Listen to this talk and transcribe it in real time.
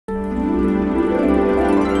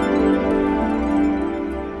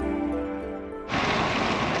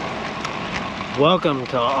Welcome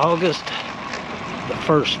to August the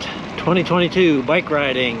 1st, 2022, bike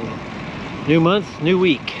riding. New month, new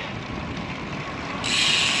week.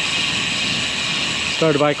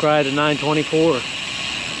 Started a bike ride at 9:24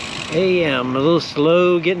 a.m. A little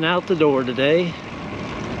slow getting out the door today.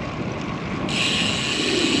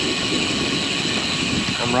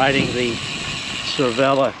 I'm riding the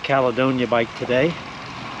Cervella Caledonia bike today.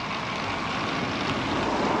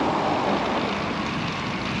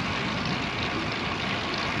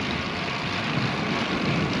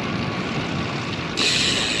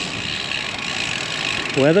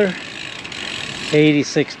 Weather,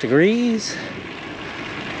 86 degrees,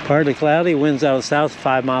 partly cloudy, winds out of the south,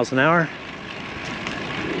 5 miles an hour.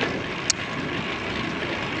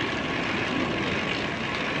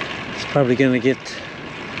 It's probably going to get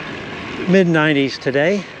mid-90s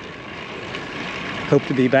today. Hope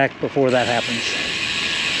to be back before that happens.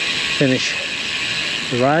 Finish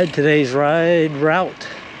the ride. Today's ride route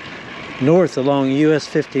north along US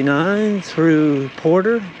 59 through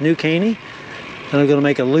Porter, New Caney. Then I'm going to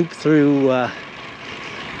make a loop through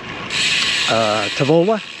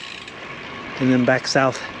Tavola, and then back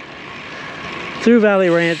south through Valley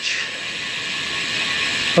Ranch,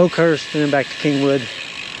 Oakhurst, and then back to Kingwood.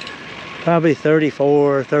 Probably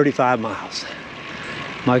 34, 35 miles.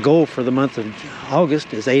 My goal for the month of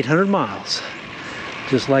August is 800 miles,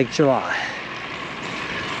 just like July.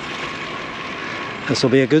 This will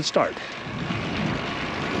be a good start.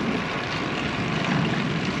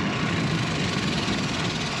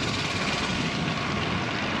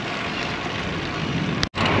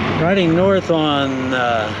 Riding north on,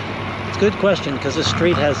 it's a good question because this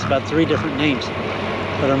street has about 3 different names,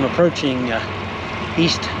 but I'm approaching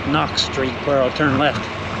East Knox Street where I'll turn left.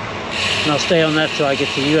 And I'll stay on that till I get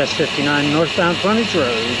to US 59 northbound frontage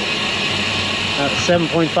road.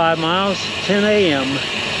 7.5 miles, 10 a.m.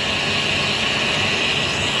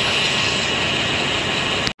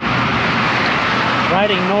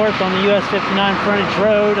 Riding north on the US 59 frontage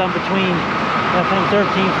road, I'm between FM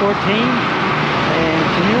 1314 and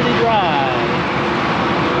Community Drive,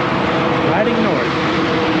 riding north.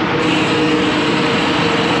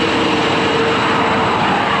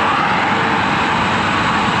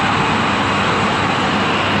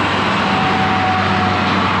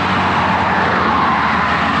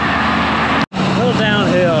 A little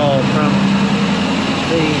downhill from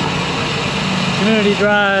the Community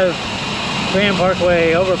Drive Grand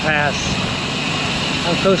Parkway overpass.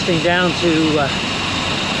 I'm coasting down to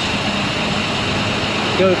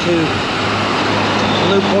go to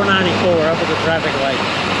Loop 494 up at the traffic light.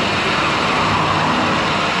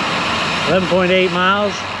 11.8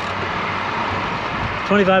 miles,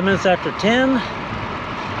 25 minutes after 10.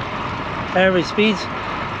 Average speeds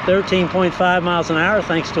 13.5 miles an hour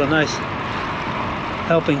thanks to a nice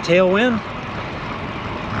helping tailwind.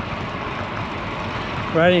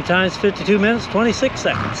 Riding times 52 minutes, 26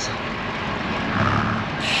 seconds.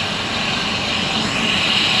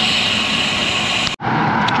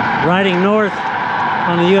 Riding north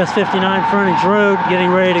on the US 59 frontage road,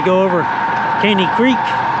 getting ready to go over Caney Creek.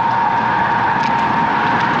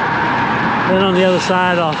 Then on the other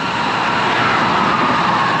side, I'll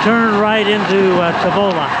turn right into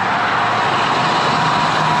Tavola.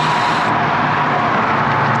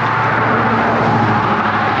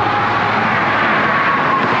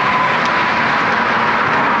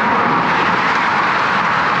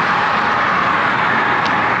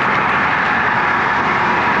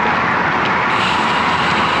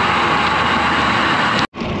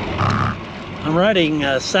 I'm riding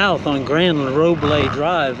south on Grand Roble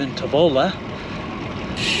Drive in Tavola.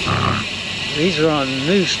 These are on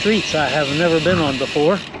new streets I have never been on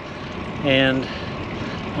before, and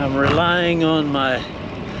I'm relying on my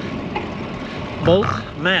Bolt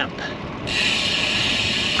map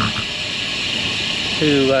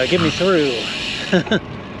to get me through.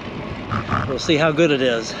 We'll see how good it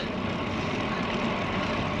is.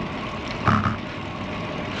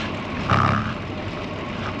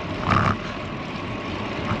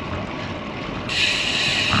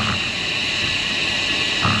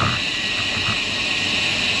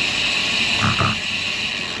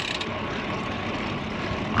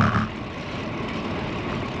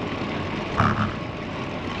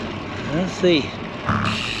 Let's see.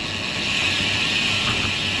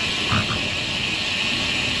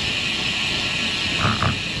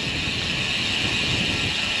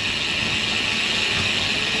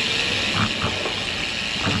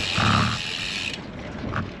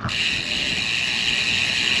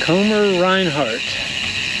 Comer Reinhardt.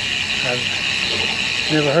 I've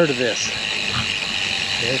never heard of this.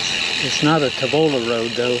 It's not a Tavola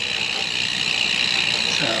road though.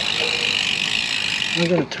 So I'm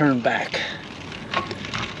going to turn back.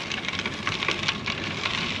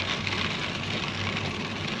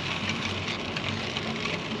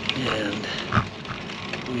 And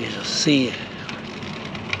we'll see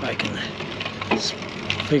if I can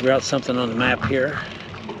figure out something on the map here.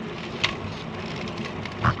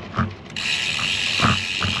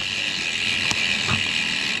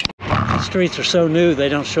 The streets are so new they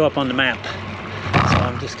don't show up on the map. So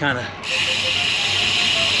I'm just kind of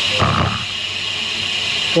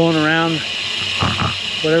going around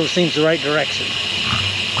whatever seems the right direction.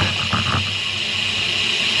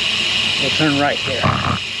 We'll turn right here.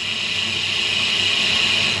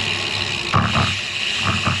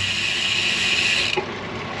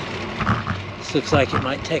 This looks like it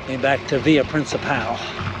might take me back to Via Principal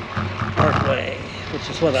Parkway, which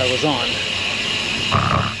is what I was on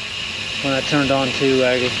when I turned on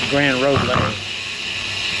to Grand Roadway.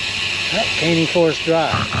 Oh, Caney Forest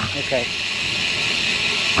Drive. Okay.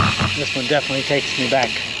 This one definitely takes me back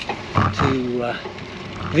to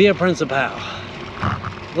Via Principal.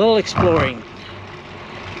 A little exploring.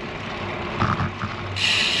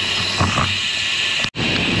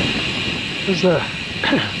 There's the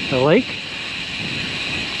lake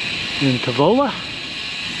in Tavola,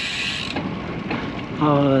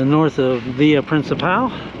 north of Via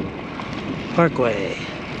Principal Parkway.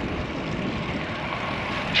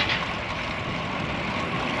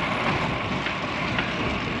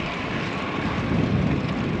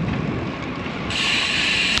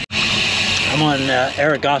 I'm on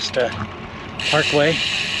Aragosta Parkway,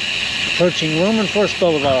 approaching Roman Forest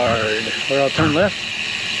Boulevard, where I'll turn left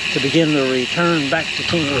to begin the return back to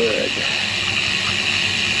Kingwood.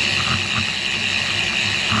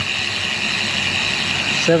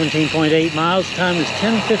 .8 miles, time is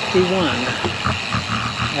 10:51.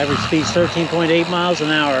 Average speed is 13.8 miles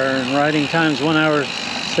an hour, and riding time is 1 hour,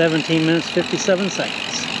 17 minutes, 57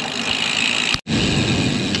 seconds.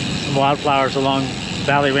 Some wildflowers along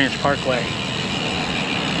Valley Ranch Parkway.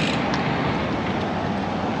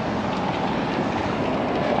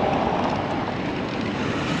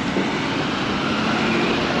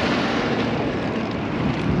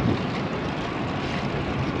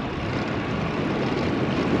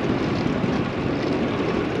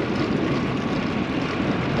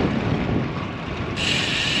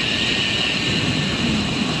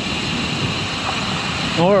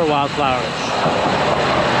 More wildflowers.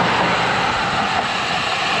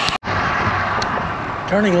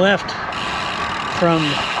 Turning left from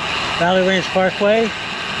Valley Ranch Parkway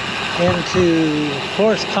into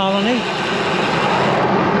Forest Colony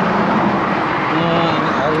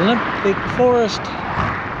on Olympic Forest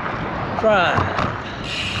Drive.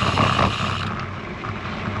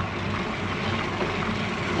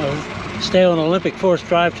 I'll stay on Olympic Forest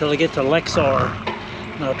Drive till I get to Lexar,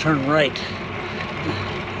 and I'll turn right.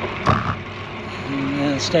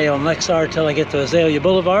 And stay on Lexar till I get to Azalea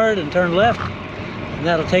Boulevard and turn left, and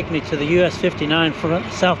that'll take me to the US 59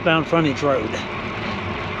 southbound frontage road.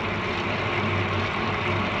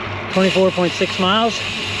 24.6 miles.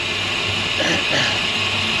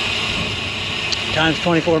 Time's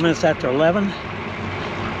 24 minutes after 11.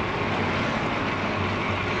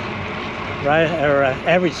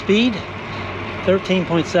 Average speed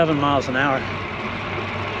 13.7 miles an hour.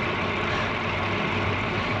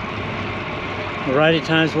 The riding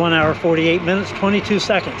time is 1 hour, 48 minutes, 22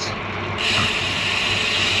 seconds.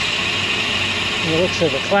 It looks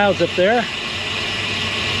like the clouds up there.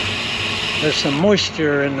 There's some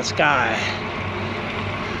moisture in the sky.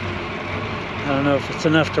 I don't know if it's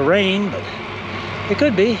enough to rain, but it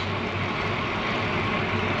could be.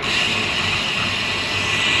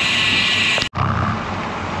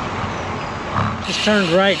 Just turned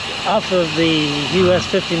right off of the US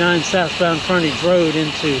 59 southbound frontage road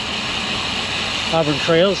into Auburn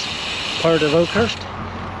Trails, part of Oakhurst.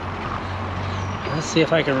 Let's see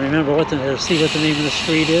if I can remember see what the name of the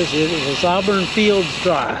street is. It was Auburn Fields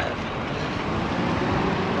Drive.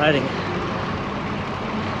 Riding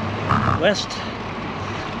west.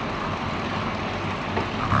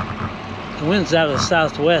 The wind's out of the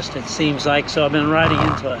southwest, it seems like, so I've been riding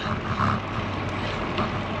into a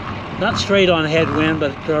not straight on headwind,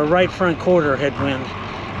 but a right front quarter headwind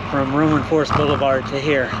from Roman Forest Boulevard to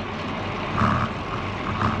here.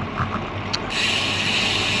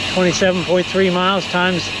 27.3 miles,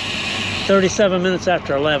 times 37 minutes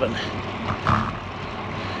after 11.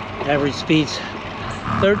 Average speed's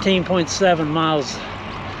 13.7 miles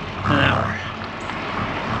an hour.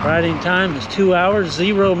 Riding time is 2 hours,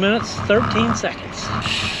 0 minutes, 13 seconds.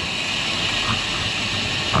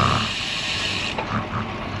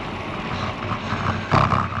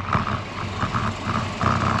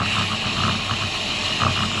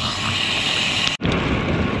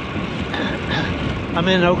 I'm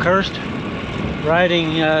in Oakhurst,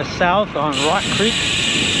 riding south on Rock Creek.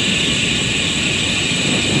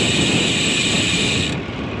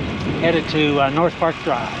 Headed to North Park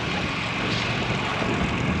Drive.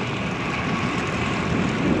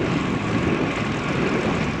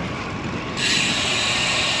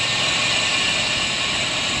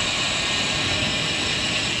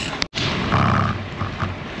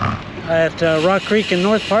 At Rock Creek in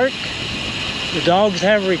North Park, the dogs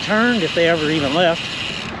have returned, if they ever even left.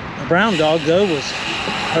 The brown dog, though,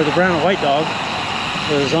 or the brown and white dog,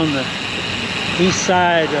 was on the east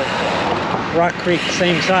side of Rock Creek,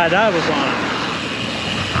 same side I was on.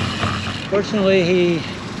 Fortunately, he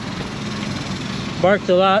barked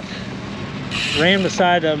a lot, ran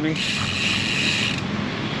beside of me.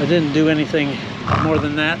 I didn't do anything more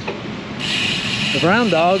than that. The brown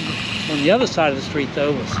dog on the other side of the street,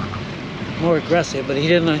 though, was more aggressive, but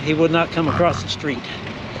he would not come across the street.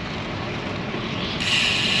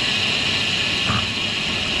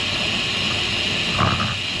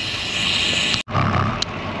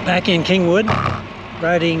 Back in Kingwood,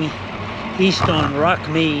 riding east on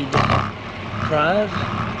Rockmead Drive.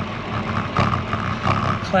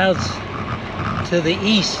 Clouds to the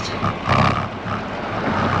east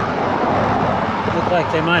look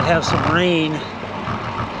like they might have some rain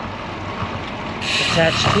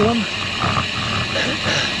attached to them.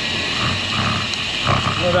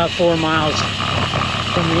 We're about 4 miles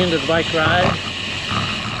from the end of the bike ride.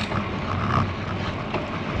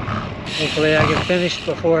 Hopefully I get finished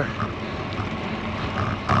before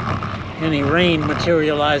any rain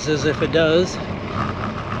materializes, if it does.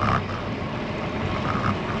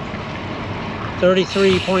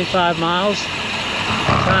 33.5 miles.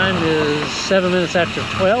 Time is 7 minutes after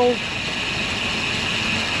 12.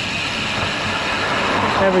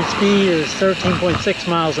 Average speed is 13.6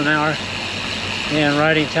 miles an hour. And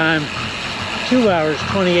riding time, 2 hours,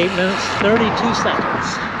 28 minutes, 32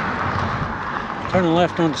 seconds. Turning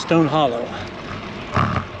left onto Stone Hollow.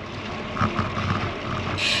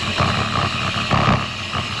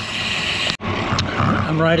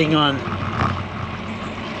 I'm riding on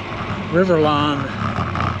Riverlawn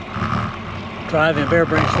Drive in Bear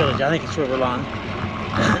Branch Village. I think it's Riverlawn.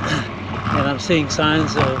 And I'm seeing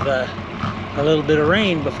signs of a little bit of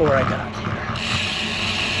rain before I got here.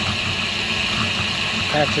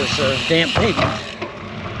 Patches of damp pavement.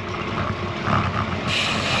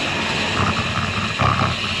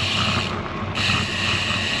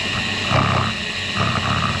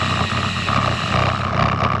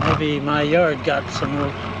 Maybe my yard got some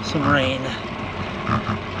rain.